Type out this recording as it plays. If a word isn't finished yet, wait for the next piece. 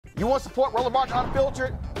You want to support Roland Martin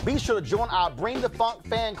Unfiltered? Be sure to join our Bring the Funk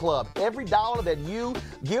fan club. Every dollar that you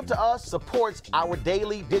give to us supports our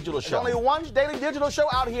daily digital show. There's only one daily digital show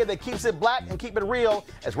out here that keeps it black and keep it real.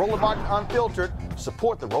 As Roland Martin Unfiltered.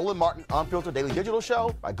 Support the Roland Martin Unfiltered daily digital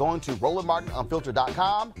show by going to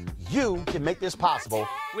RolandMartinUnfiltered.com. You can make this possible.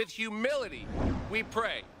 With humility, we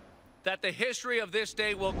pray that the history of this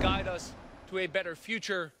day will guide us to a better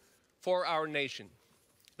future for our nation.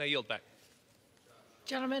 I yield back.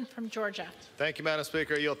 Gentleman from Georgia. Thank you, Madam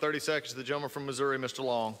Speaker. I yield 30 seconds to the gentleman from Missouri, Mr.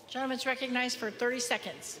 Long. Gentleman's recognized for 30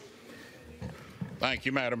 seconds. Thank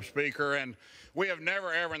you, Madam Speaker. And we have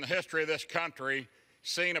never, ever in the history of this country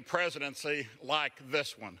seen a presidency like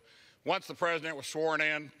this one. Once the president was sworn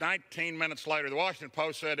in, 19 minutes later, the Washington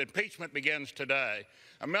Post said impeachment begins today.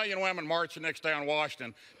 1 million women marched the next day on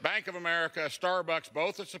Washington. Bank of America, Starbucks,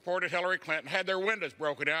 both that supported Hillary Clinton, had their windows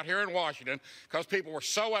broken out here in Washington because people were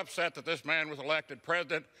so upset that this man was elected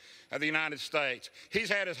president of the United States. He's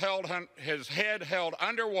had his head held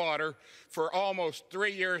underwater for almost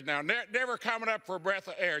 3 years now, never coming up for a breath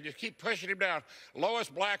of air. Just keep pushing him down.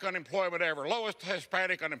 Lowest black unemployment ever, lowest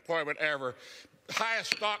Hispanic unemployment ever,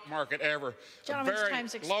 highest stock market ever, very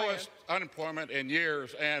lowest unemployment in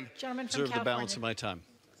years. And gentleman from Reserve the balance of my time.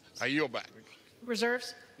 I yield back.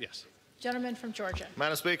 Reserves? Yes. Gentleman from Georgia.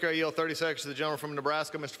 Madam Speaker, I yield 30 seconds to the gentleman from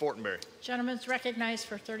Nebraska, Mr. Fortenberry. Gentleman's recognized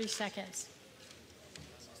for 30 seconds.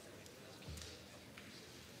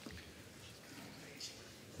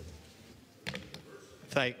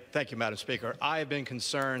 Thank you, Madam Speaker. I have been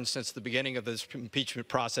concerned since the beginning of this impeachment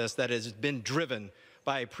process that it has been driven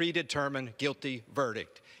by a predetermined guilty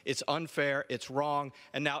verdict. It's unfair, it's wrong,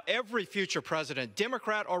 and now every future president,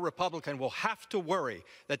 Democrat or Republican, will have to worry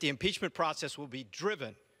that the impeachment process will be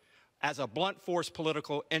driven as a blunt force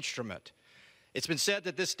political instrument. It's been said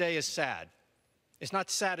that this day is sad. It's not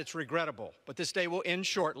sad, it's regrettable, but this day will end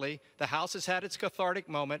shortly. The House has had its cathartic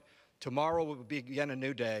moment. Tomorrow will begin a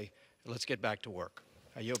new day. Let's get back to work.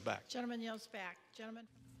 I yield back. Gentleman yields back. Gentleman.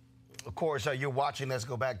 Of course, you're watching. Let's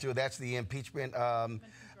go back to that's the impeachment on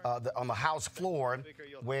the House floor,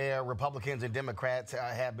 where Republicans and Democrats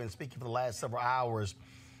have been speaking for the last several hours.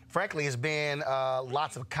 Frankly, it's been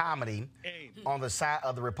lots of comedy on the side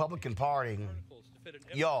of the Republican Party.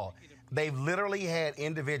 Y'all, they've literally had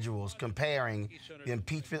individuals comparing the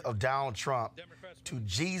impeachment of Donald Trump to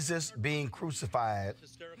Jesus being crucified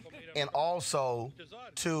and also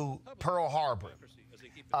to Pearl Harbor.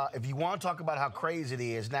 If you want to talk about how crazy it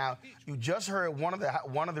is, now you just heard one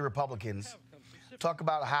of the Republicans talk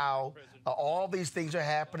about how all these things are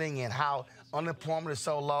happening and how unemployment is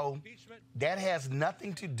so low. That has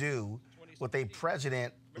nothing to do with a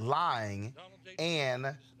president lying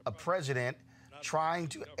and a president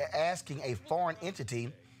asking a foreign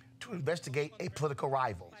entity to investigate a political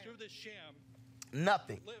rival.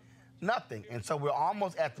 Nothing. And so we're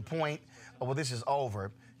almost at the point where this is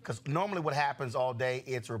over. Because normally what happens all day,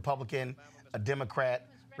 it's a Republican, a Democrat,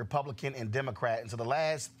 Republican, and Democrat. And so the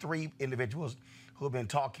last three individuals who have been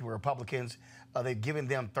talking were Republicans. They've given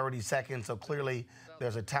them 30 seconds, so clearly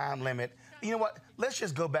there's a time limit. You know what? Let's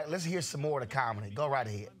just go back. Let's hear some more of the comedy. Go right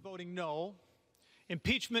ahead. I'm voting no.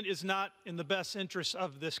 Impeachment is not in the best interest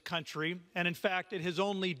of this country. And in fact, it has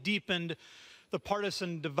only deepened the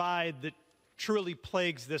partisan divide that truly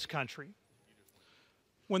plagues this country.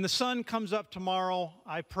 When the sun comes up tomorrow,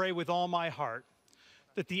 I pray with all my heart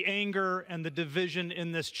that the anger and the division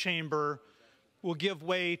in this chamber will give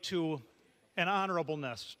way to an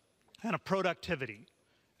honorableness and a productivity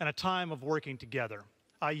and a time of working together.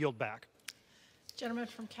 I yield back. Gentleman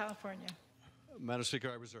from California. Madam Speaker,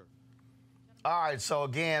 I reserve. All right, so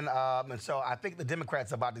again, and so I think the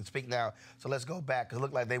Democrats are about to speak now, so let's go back, because it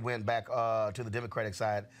looked like they went back to the Democratic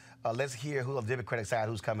side. Let's hear who on the Democratic side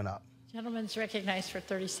who's coming up. Gentleman's recognized for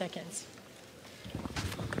 30 seconds.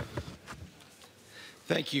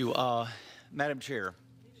 Thank you, Madam Chair.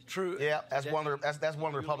 True. Yeah, that's one of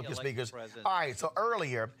the Republican speakers. All right, so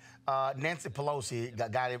earlier, Nancy Pelosi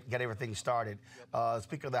got everything started,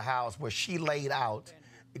 Speaker of the House, where she laid out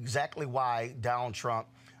exactly why Donald Trump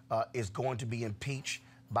is going to be impeached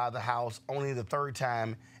by the House, only the third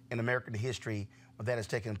time in American history that has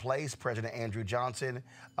taken place. President Andrew Johnson,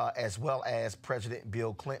 as well as President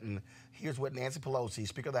Bill Clinton. Here's what Nancy Pelosi,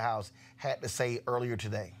 Speaker of the House, had to say earlier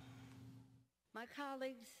today. My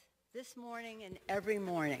colleagues, this morning and every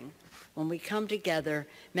morning, when we come together,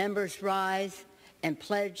 members rise and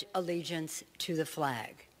pledge allegiance to the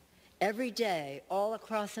flag. Every day, all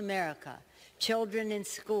across America, children in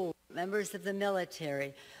school, members of the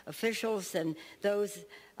military, officials, and those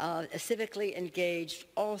civically engaged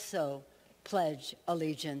also pledge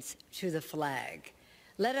allegiance to the flag.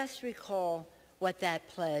 Let us recall what that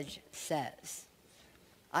pledge says.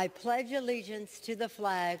 I pledge allegiance to the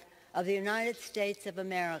flag of the United States of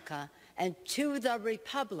America and to the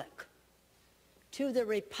republic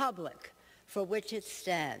for which it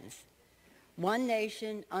stands, one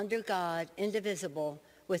nation under God, indivisible,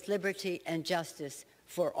 with liberty and justice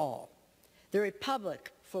for all. The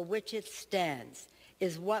republic for which it stands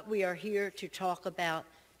is what we are here to talk about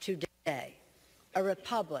today. A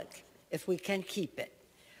republic, if we can keep it.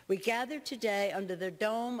 We gather today under the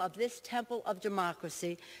dome of this temple of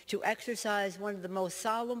democracy to exercise one of the most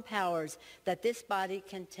solemn powers that this body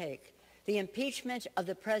can take, the impeachment of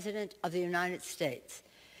the President of the United States.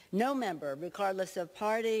 No member, regardless of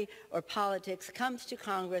party or politics, comes to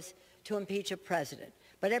Congress to impeach a president.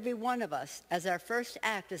 But every one of us, as our first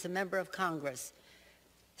act as a member of Congress,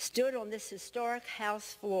 stood on this historic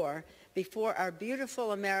House floor before our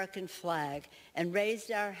beautiful American flag and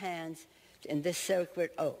raised our hands in this sacred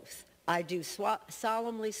oath. I do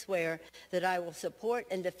solemnly swear that I will support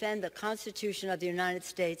and defend the Constitution of the United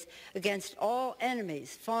States against all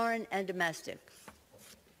enemies, foreign and domestic.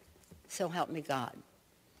 So help me God.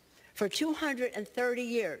 For 230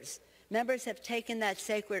 years, members have taken that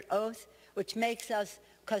sacred oath, which makes us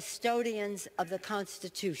custodians of the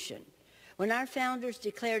Constitution. When our founders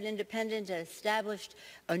declared independence and established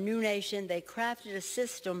a new nation, they crafted a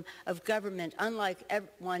system of government unlike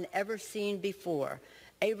one ever seen before,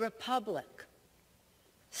 a republic,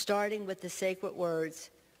 starting with the sacred words,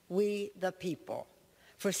 "We the people."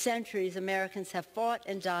 For centuries, Americans have fought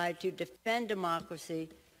and died to defend democracy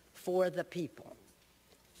for the people.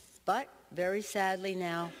 But, very sadly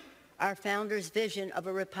now, our founders' vision of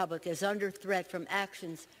a republic is under threat from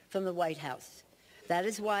actions from the White House. That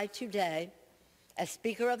is why today, as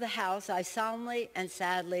Speaker of the House, I solemnly and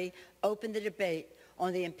sadly open the debate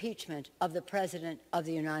on the impeachment of the President of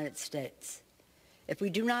the United States. If we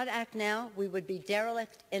do not act now, we would be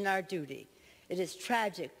derelict in our duty. It is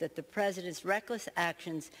tragic that the President's reckless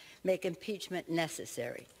actions make impeachment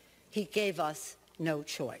necessary. He gave us no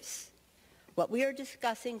choice. What we are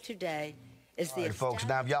discussing today is the... All right, folks,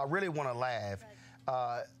 now if y'all really want to laugh,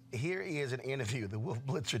 here is an interview that Wolf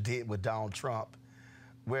Blitzer did with Donald Trump,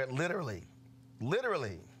 where literally,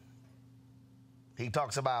 he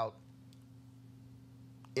talks about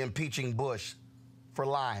impeaching Bush for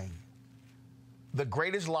lying. The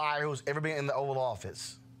greatest liar who's ever been in the Oval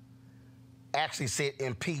Office actually said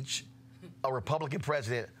impeach a Republican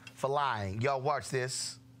president for lying. Y'all watch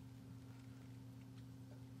this.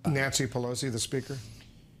 Nancy Pelosi, the Speaker.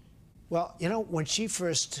 Well, you know, when she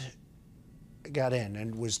first got in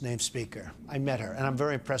and was named Speaker, I met her, and I'm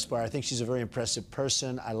very impressed by her. I think she's a very impressive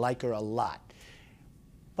person. I like her a lot.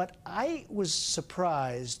 But I was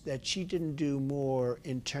surprised that she didn't do more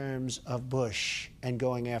in terms of Bush and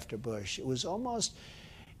going after Bush. It was almost,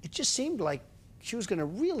 it just seemed like she was going to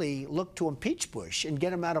really look to impeach Bush and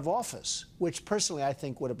get him out of office, which personally I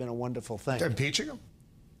think would have been a wonderful thing. Impeaching him?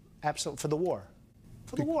 Absolutely, for the war.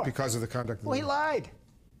 For the war. Because of the conduct of the war. Well, he lied.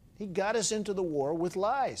 He got us into the war with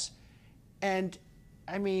lies. And,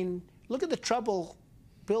 I mean, look at the trouble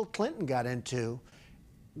Bill Clinton got into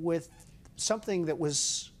with something that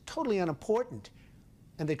was totally unimportant.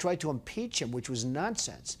 And they tried to impeach him, which was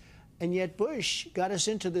nonsense. And yet Bush got us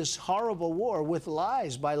into this horrible war with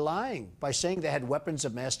lies, by lying, by saying they had weapons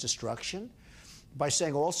of mass destruction, by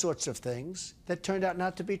saying all sorts of things that turned out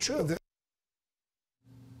not to be true.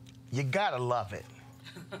 You gotta love it.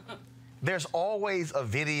 There's always a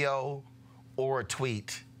video or a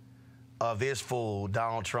tweet of this fool,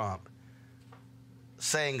 Donald Trump,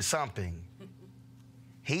 saying something.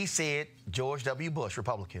 He said George W. Bush,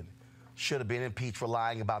 Republican, should have been impeached for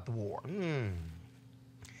lying about the war.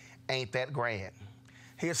 Ain't that grand?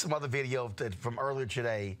 Here's some other video from earlier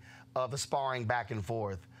today of the sparring back and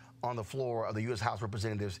forth on the floor of the U.S. House of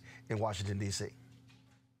Representatives in Washington, D.C.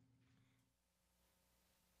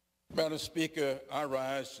 Madam Speaker, I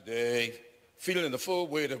rise today feeling the full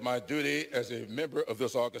weight of my duty as a member of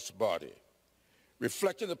this august body,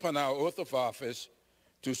 reflecting upon our oath of office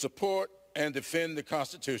to support and defend the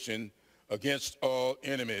Constitution against all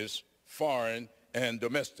enemies, foreign and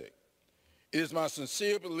domestic. It is my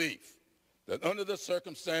sincere belief that under the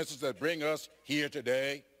circumstances that bring us here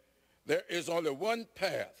today, there is only one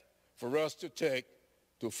path for us to take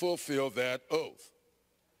to fulfill that oath.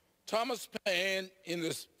 Thomas Paine, in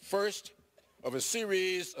this first of a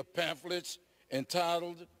series of pamphlets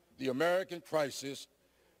entitled The American Crisis,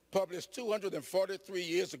 published 243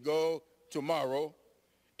 years ago tomorrow,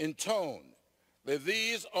 intoned that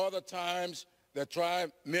these are the times that try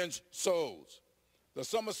men's souls. The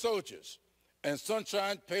summer soldiers and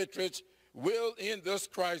sunshine patriots will in this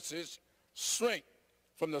crisis shrink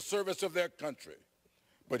from the service of their country.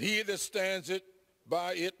 But he that stands it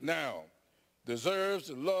by it now deserves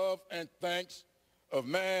the love and thanks of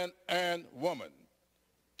man and woman.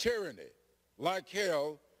 Tyranny, like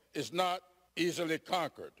hell, is not easily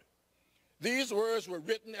conquered. These words were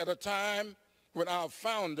written at a time when our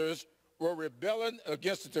founders were rebelling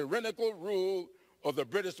against the tyrannical rule of the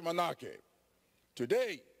British monarchy.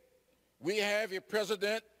 Today, we have a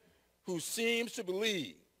president who seems to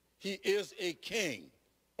believe he is a king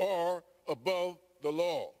or above the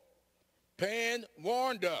law. Paine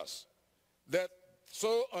warned us that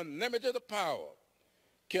so unlimited a power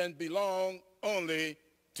can belong only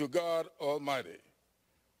to God Almighty.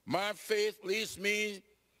 My faith leads me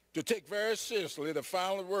to take very seriously the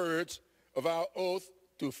final words of our oath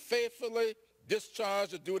to faithfully discharge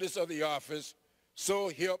the duties of the office, so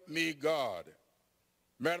help me God.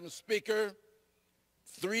 Madam Speaker,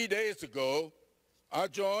 3 days ago, I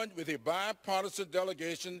joined with a bipartisan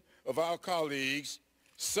delegation of our colleagues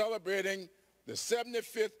celebrating the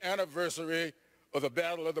 75th anniversary of the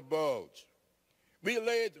Battle of the Bulge. We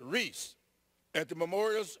laid wreaths at the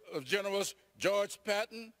memorials of Generals George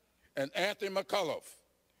Patton and Anthony McAuliffe.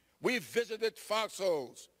 We visited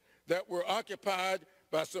foxholes that were occupied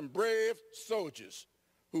by some brave soldiers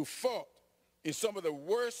who fought in some of the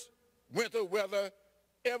worst winter weather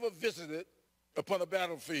ever visited upon a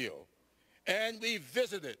battlefield. And we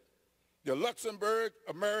visited the Luxembourg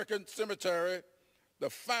American Cemetery, the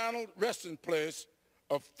final resting place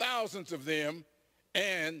of thousands of them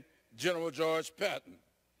and General George Patton.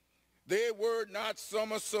 They were not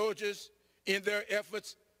summer soldiers in their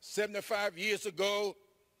efforts 75 years ago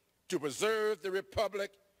to preserve the Republic,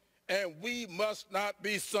 and we must not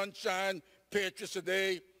be sunshine patriots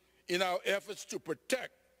today in our efforts to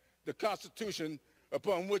protect the Constitution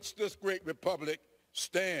upon which this great Republic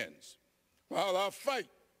stands. While our fight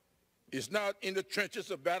is not in the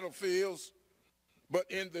trenches of battlefields, but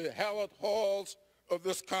in the hallowed halls of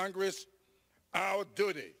this Congress, our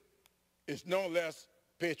duty is no less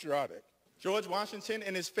patriotic. George Washington,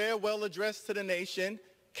 in his farewell address to the nation,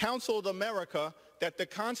 counseled America that the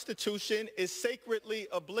Constitution is sacredly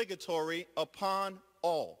obligatory upon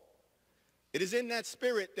all. It is in that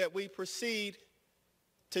spirit that we proceed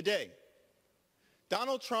today.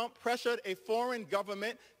 Donald Trump pressured a foreign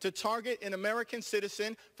government to target an American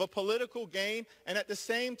citizen for political gain and at the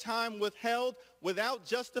same time withheld without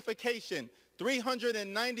justification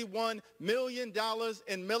 $391 million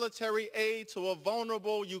in military aid to a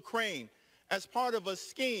vulnerable Ukraine as part of a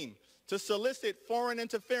scheme to solicit foreign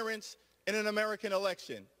interference in an American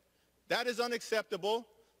election. That is unacceptable.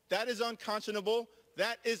 That is unconscionable.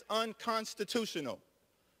 That is unconstitutional.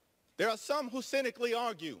 There are some who cynically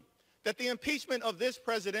argue that the impeachment of this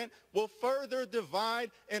president will further divide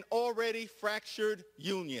an already fractured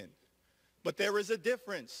union. But there is a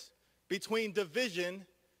difference between division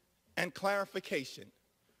and clarification.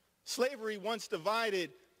 Slavery once divided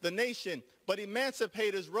the nation, but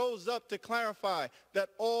emancipators rose up to clarify that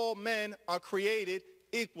all men are created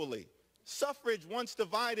equally. Suffrage once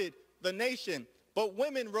divided the nation, but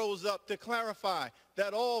women rose up to clarify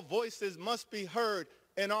that all voices must be heard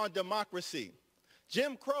in our democracy.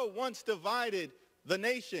 Jim Crow once divided the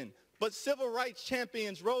nation, but civil rights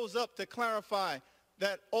champions rose up to clarify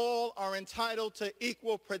that all are entitled to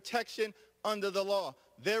equal protection under the law.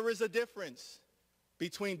 There is a difference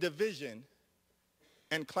between division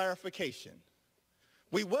and clarification.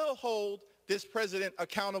 We will hold this president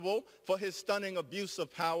accountable for his stunning abuse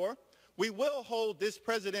of power. We will hold this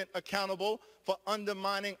president accountable for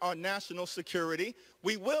undermining our national security.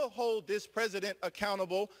 We will hold this president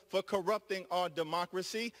accountable for corrupting our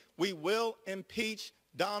democracy. We will impeach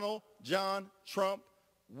Donald John Trump.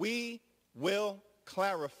 We will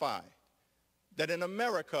clarify that in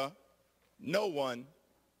America, no one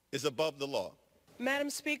is above the law.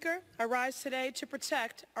 Madam Speaker, I rise today to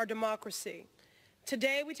protect our democracy.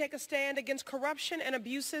 Today, we take a stand against corruption and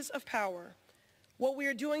abuses of power. What we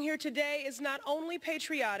are doing here today is not only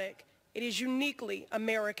patriotic, it is uniquely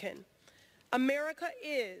American. America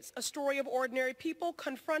is a story of ordinary people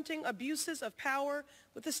confronting abuses of power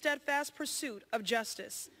with a steadfast pursuit of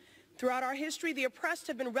justice. Throughout our history, the oppressed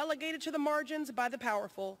have been relegated to the margins by the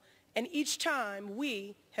powerful, and each time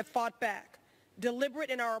we have fought back,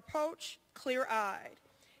 deliberate in our approach, clear-eyed.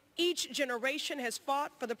 Each generation has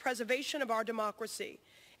fought for the preservation of our democracy,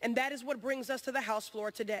 and that is what brings us to the House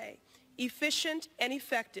floor today, efficient and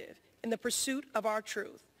effective in the pursuit of our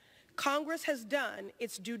truth. Congress has done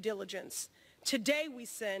its due diligence. Today we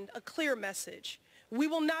send a clear message. We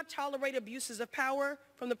will not tolerate abuses of power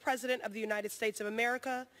from the President of the United States of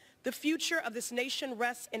America. The future of this nation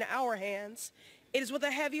rests in our hands. It is with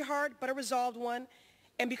a heavy heart but a resolved one,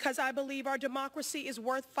 And because I believe our democracy is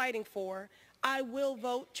worth fighting for, I will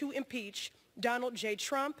vote to impeach Donald J.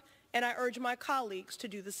 Trump, and I urge my colleagues to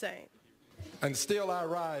do the same. And still I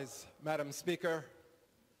rise, Madam Speaker.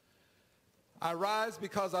 I rise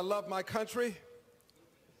because I love my country.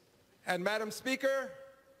 And Madam Speaker,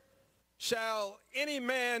 shall any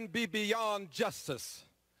man be beyond justice?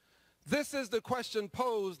 This is the question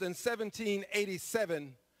posed in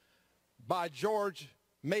 1787 by George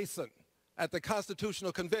Mason at the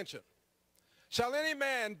Constitutional Convention. Shall any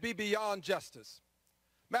man be beyond justice?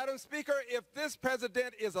 Madam Speaker, if this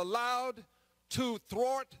president is allowed to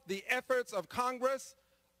thwart the efforts of Congress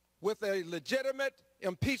with a legitimate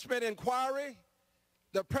impeachment inquiry,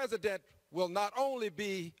 the president will not only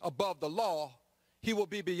be above the law, he will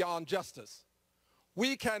be beyond justice.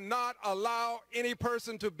 We cannot allow any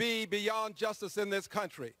person to be beyond justice in this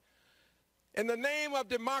country. In the name of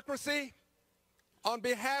democracy, on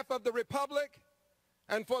behalf of the Republic,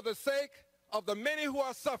 and for the sake of the many who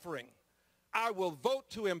are suffering, I will vote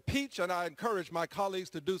to impeach, and I encourage my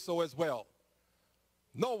colleagues to do so as well.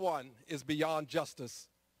 No one is beyond justice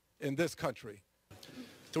in this country.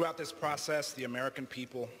 Throughout this process, the American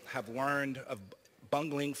people have learned of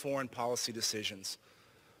bungling foreign policy decisions,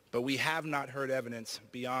 but we have not heard evidence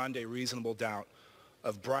beyond a reasonable doubt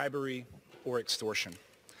of bribery or extortion.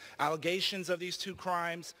 Allegations of these two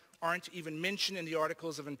crimes aren't even mentioned in the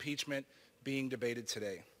articles of impeachment being debated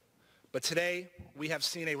today. But today, we have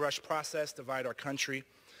seen a rushed process divide our country.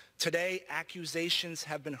 Today, accusations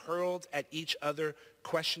have been hurled at each other,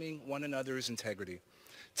 questioning one another's integrity.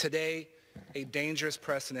 Today, a dangerous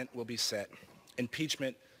precedent will be set,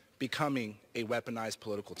 impeachment becoming a weaponized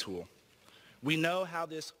political tool. We know how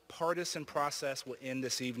this partisan process will end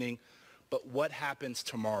this evening, but what happens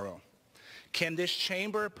tomorrow? Can this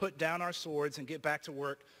chamber put down our swords and get back to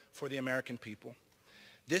work for the American people?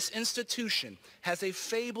 This institution has a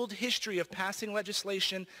fabled history of passing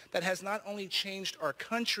legislation that has not only changed our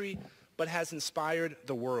country, but has inspired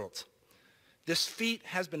the world. This feat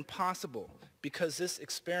has been possible because this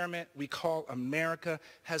experiment we call America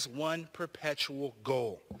has one perpetual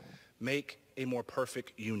goal: make a more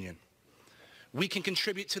perfect union. We can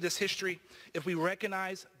contribute to this history if we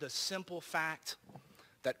recognize the simple fact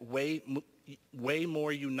that way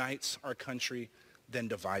more unites our country than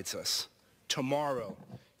divides us. Tomorrow,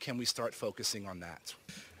 can we start focusing on that?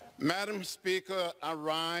 Madam Speaker, I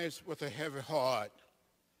rise with a heavy heart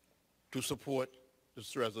to support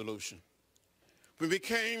this resolution. When we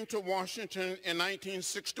came to Washington in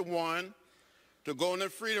 1961 to go on the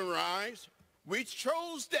Freedom Rise, we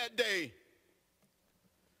chose that day.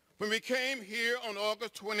 When we came here on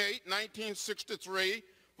August 28, 1963,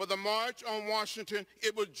 for the March on Washington,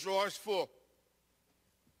 it was joyful.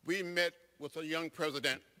 We met with a young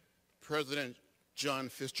president, President John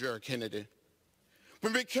Fitzgerald Kennedy.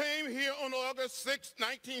 When we came here on August 6,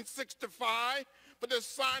 1965, for the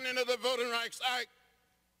signing of the Voting Rights Act,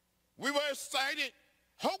 we were excited,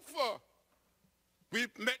 hopeful. We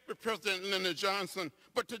met with President Lyndon Johnson,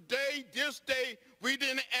 but today, this day, we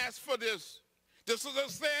didn't ask for this. This is a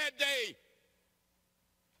sad day.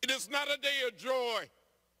 It is not a day of joy.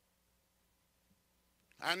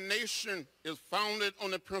 Our nation is founded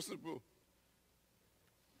on the principle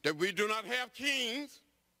that we do not have kings,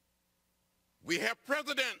 we have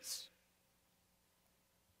presidents.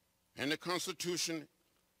 And the Constitution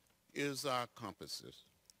is our compasses.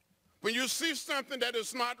 When you see something that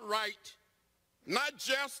is not right, not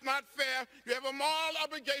just, not fair, you have a moral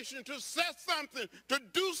obligation to say something, to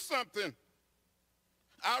do something.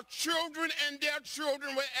 Our children and their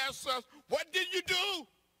children will ask us, what did you do?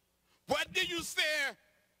 What did you say?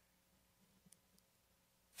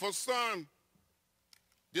 For some,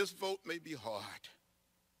 this vote may be hard,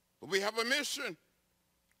 but we have a mission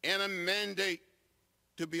and a mandate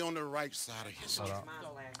to be on the right side of history.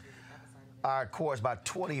 Of course, about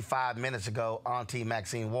 25 minutes ago, Auntie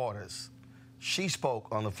Maxine Waters, she spoke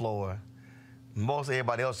on the floor. Most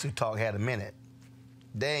everybody else who talked had a minute.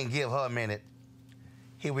 They didn't give her a minute.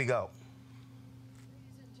 Here we go.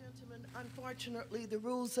 Ladies and gentlemen, unfortunately, the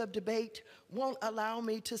rules of debate won't allow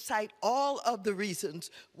me to cite all of the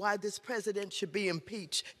reasons why this president should be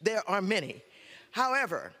impeached. There are many.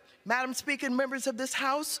 However, Madam Speaker and members of this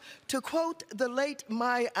House, to quote the late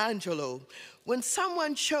Maya Angelou, when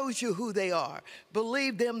someone shows you who they are,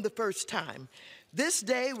 believe them the first time. This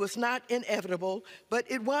day was not inevitable, but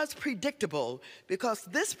it was predictable because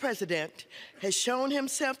this president has shown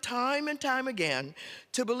himself time and time again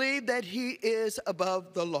to believe that he is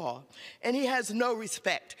above the law, and he has no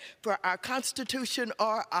respect for our Constitution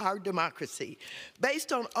or our democracy.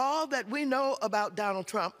 Based on all that we know about Donald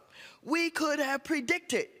Trump, We could have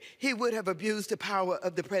predicted he would have abused the power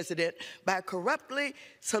of the president by corruptly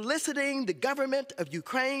soliciting the government of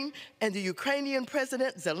Ukraine and the Ukrainian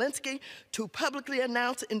President Zelensky to publicly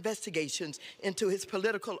announce investigations into his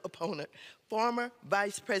political opponent, former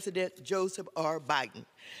Vice President Joseph R. Biden.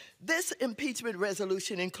 This impeachment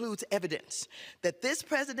resolution includes evidence that this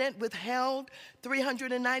president withheld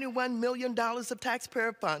 $391 million of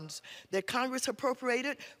taxpayer funds that Congress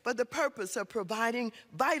appropriated for the purpose of providing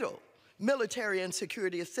vital military and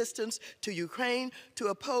security assistance to Ukraine to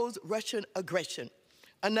oppose Russian aggression,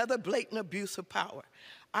 another blatant abuse of power.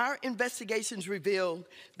 Our investigations revealed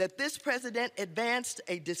that this president advanced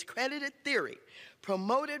a discredited theory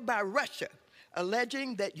promoted by Russia,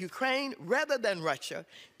 alleging that Ukraine, rather than Russia,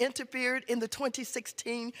 interfered in the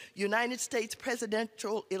 2016 United States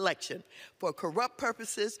presidential election for corrupt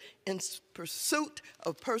purposes in pursuit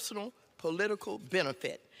of personal political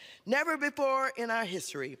benefit. Never before in our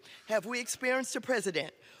history have we experienced a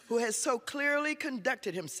president who has so clearly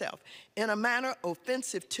conducted himself in a manner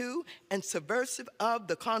offensive to and subversive of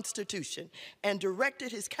the Constitution and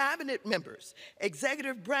directed his cabinet members,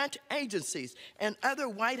 executive branch agencies, and other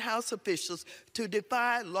White House officials to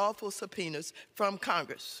defy lawful subpoenas from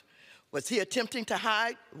Congress. Was he attempting to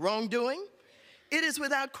hide wrongdoing? It is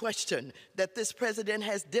without question that this president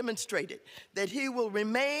has demonstrated that he will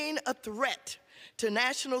remain a threat to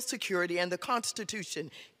national security and the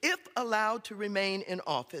Constitution if allowed to remain in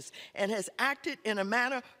office, and has acted in a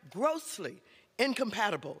manner grossly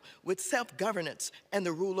incompatible with self-governance and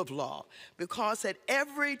the rule of law, because at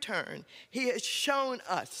every turn he has shown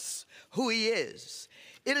us who he is.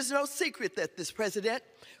 It is no secret that this president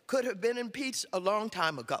could have been impeached a long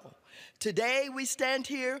time ago. Today, we stand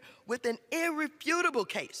here with an irrefutable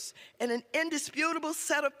case and an indisputable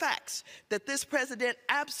set of facts that this president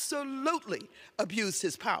absolutely abused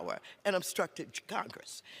his power and obstructed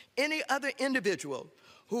Congress. Any other individual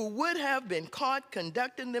who would have been caught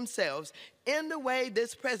conducting themselves in the way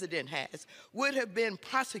this president has would have been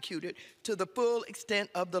prosecuted to the full extent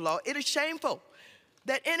of the law. It is shameful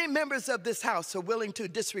that any members of this House are willing to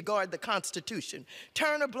disregard the Constitution,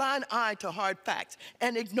 turn a blind eye to hard facts,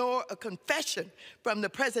 and ignore a confession from the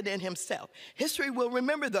president himself. History will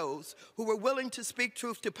remember those who were willing to speak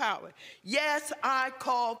truth to power. Yes, I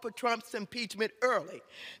called for Trump's impeachment early.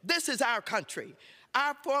 This is our country.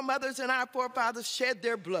 Our foremothers and our forefathers shed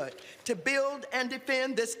their blood to build and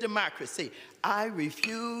defend this democracy. I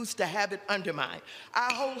refuse to have it undermined.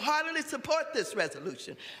 I wholeheartedly support this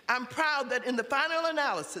resolution. I'm proud that in the final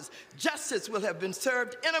analysis, justice will have been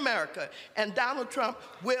served in America and Donald Trump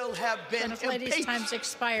will have been impeached. Ladies, time's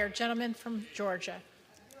expired. Gentleman from Georgia.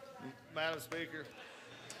 Madam Speaker.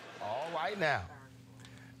 All right now.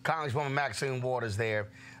 Congresswoman Maxine Waters there.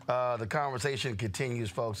 The conversation continues,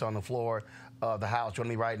 folks, on the floor of the House.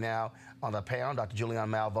 Joining me right now on the panel, Dr. Julianne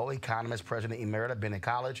Malveaux, economist, president emerita, Bennett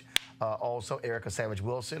College. Also, Erica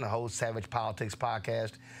Savage-Wilson, a host, Savage Politics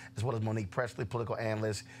podcast, as well as Monique Presley, political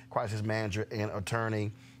analyst, crisis manager, and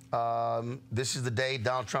attorney. This is the day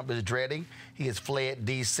Donald Trump is dreading. He has fled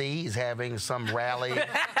D.C. He's having some rally.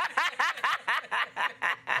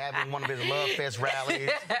 Having one of his Love Fest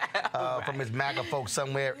rallies from his MAGA folks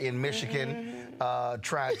somewhere in Michigan,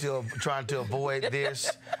 trying to avoid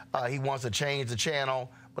this. He wants to change the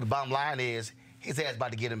channel, but the bottom line is his ass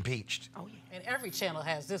about to get impeached. Oh, yeah. And every channel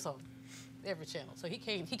has this on every channel, so he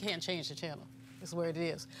can't change the channel. That's where it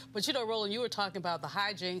is. But you know, Roland, you were talking about the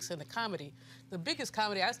hijinks and the comedy. The biggest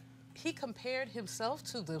comedy, he compared himself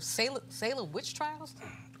to the Salem witch trials.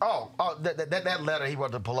 That letter he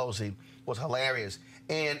wrote to Pelosi was hilarious.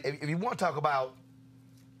 And if you want to talk about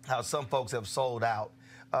how some folks have sold out,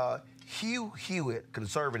 Hugh Hewitt,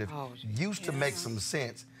 conservative, used to make some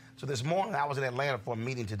sense. So this morning I was in Atlanta for a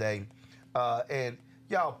meeting today, and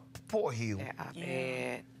y'all, poor Hugh.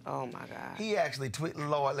 Oh my God. He actually tweeted,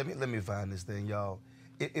 Lord, let me find this thing, y'all.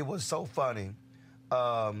 It was so funny.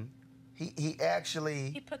 He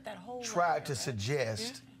actually put that whole tried to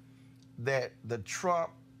suggest that the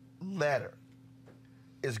Trump letter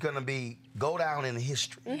is going to go down in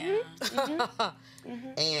history.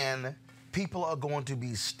 And people are going to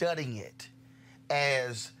be studying it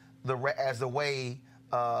as the way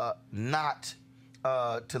not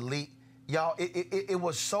to lead. Y'all, it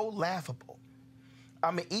was so laughable. I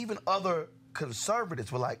mean, even other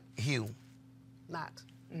conservatives were like, Hugh,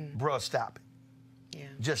 bruh, stop it. Yeah.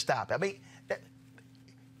 Just stop it. I mean,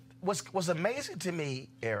 what's amazing to me,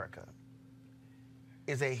 Erica,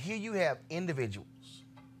 is that here you have individuals,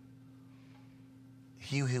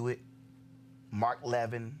 Hugh Hewitt, Mark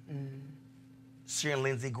Levin, Sarah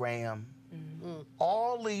Lindsey Graham,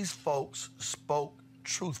 all these folks spoke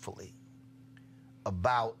truthfully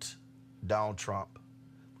about Donald Trump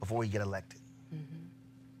before he get elected.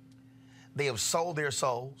 They have sold their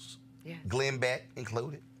souls, Glenn Beck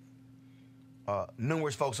included,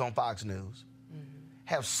 numerous folks on Fox News,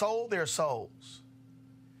 have sold their souls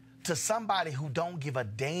to somebody who don't give a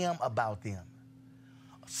damn about them.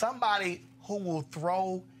 Somebody who will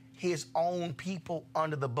throw his own people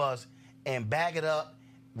under the bus and bag it up,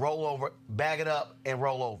 roll over, bag it up, and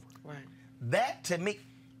roll over. Right. That, to me,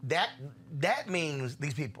 that means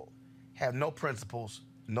these people have no principles,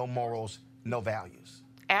 no morals, no values.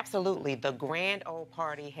 Absolutely. The grand old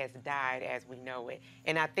party has died as we know it.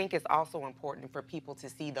 And I think it's also important for people to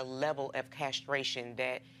see the level of castration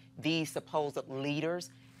that these supposed leaders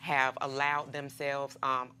have allowed themselves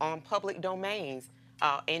on public domains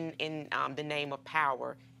in the name of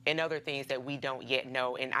power and other things that we don't yet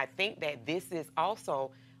know. And I think that this is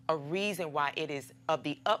also a reason why it is of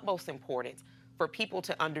the utmost importance for people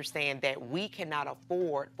to understand that we cannot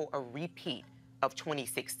afford for a repeat of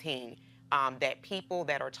 2016. That people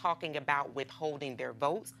that are talking about withholding their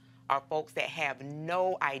votes are folks that have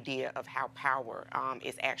no idea of how power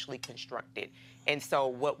is actually constructed. And so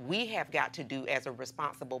what we have got to do as a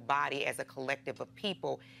responsible body, as a collective of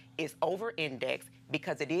people, is over-index,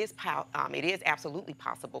 because it is absolutely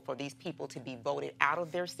possible for these people to be voted out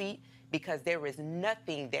of their seat, because there is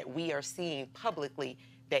nothing that we are seeing publicly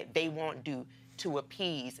that they won't do to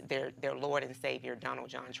appease their Lord and Savior, Donald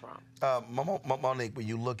John Trump. Monique, when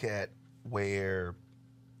you look at where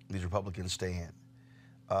these Republicans stand,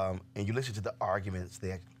 and you listen to the arguments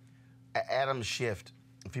that Adam Schiff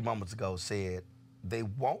a few moments ago said, they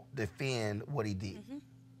won't defend what he did.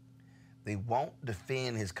 They won't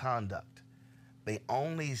defend his conduct. They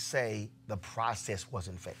only say the process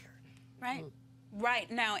wasn't fair. Right.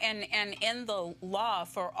 Right. Now, and in the law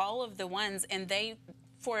for all of the ones, and they,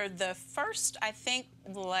 for the first, I think,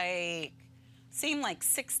 seemed like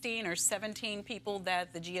 16 or 17 people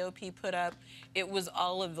that the GOP put up, it was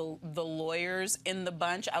all of the lawyers in the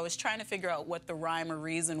bunch. I was trying to figure out what the rhyme or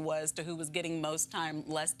reason was to who was getting most time,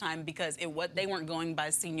 less time, because they weren't going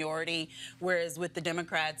by seniority, whereas with the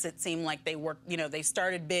Democrats, it seemed like they worked, they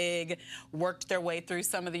started big, worked their way through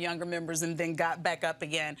some of the younger members, and then got back up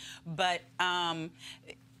again. But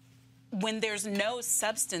when there's no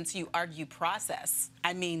substance, you argue process.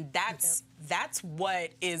 I mean, that's what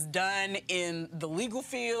is done in the legal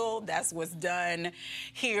field. That's what's done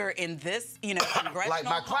here in this, congressional like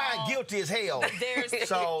my client guilty as hell.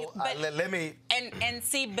 So let me and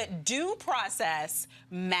see, but due process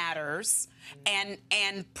matters, and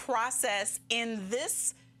process in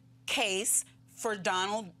this case for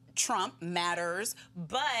Donald Trump matters,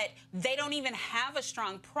 but they don't even have a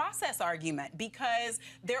strong process argument because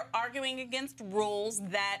they're arguing against rules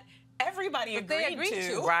that everybody agreed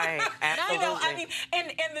to. Right, absolutely.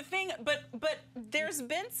 And the thing, but there's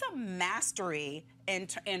been some mastery,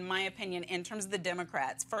 in my opinion, in terms of the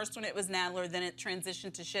Democrats. First when it was Nadler, then it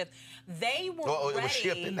transitioned to Schiff. They were ready. It was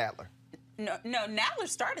Schiff and Nadler. No, Nadler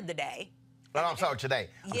started the day. No, I'm sorry, today.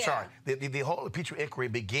 I'm sorry. The whole impeachment inquiry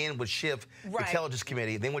began with Schiff, the Intelligence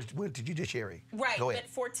Committee, then went to Judiciary. Right, Go ahead.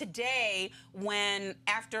 but for today, when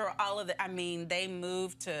after all of the, they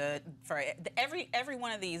moved to, for every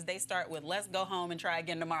one of these, they start with, let's go home and try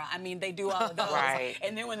again tomorrow. They do all of those. Right.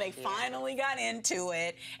 And then when they finally got into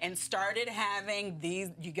it and started having these,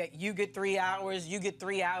 you get 3 hours, you get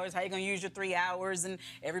 3 hours, how you going to use your 3 hours? And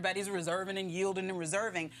everybody's reserving and yielding and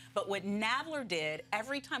reserving. But what Nadler did,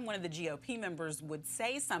 every time one of the GOP members would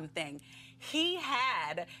say something, he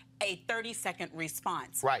had a 30-second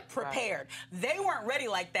response prepared. They weren't ready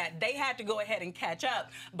like that. They had to go ahead and catch up.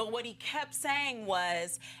 But what he kept saying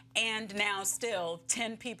was, and now still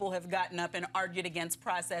 10 people have gotten up and argued against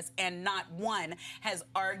process, and not one has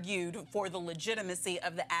argued for the legitimacy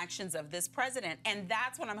of the actions of this president. And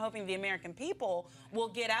that's what I'm hoping the American people will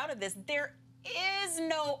get out of this. There is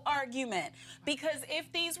no argument, because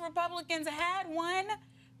if these Republicans had one,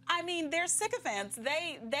 they're sycophants.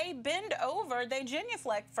 They bend over, they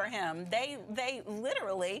genuflect for him. They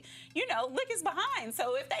literally, lick his behind.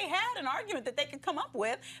 So if they had an argument that they could come up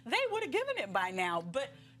with, they would have given it by now. But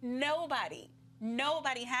nobody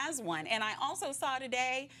has one. And I also saw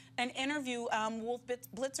today an interview, Wolf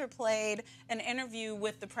Blitzer played an interview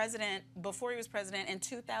with the president before he was president in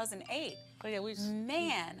 2008. Oh, yeah,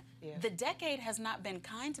 the decade has not been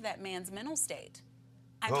kind to that man's mental state.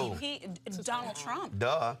 Donald Trump.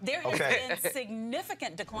 Duh. There has been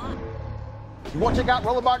significant decline. You want to check out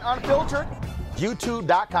Roland Martin Unfiltered?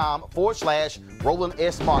 YouTube.com/Roland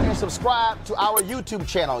S. Martin. And subscribe to our YouTube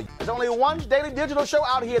channel. There's only one daily digital show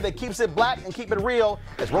out here that keeps it black and keep it real.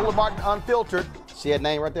 It's Roland Martin Unfiltered. See that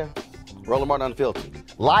name right there? Roland Martin Unfiltered.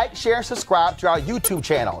 Like, share, and subscribe to our YouTube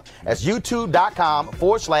channel. That's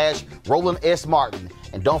youtube.com/Roland S. Martin.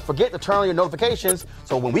 And don't forget to turn on your notifications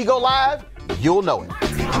so when we go live, you'll know it.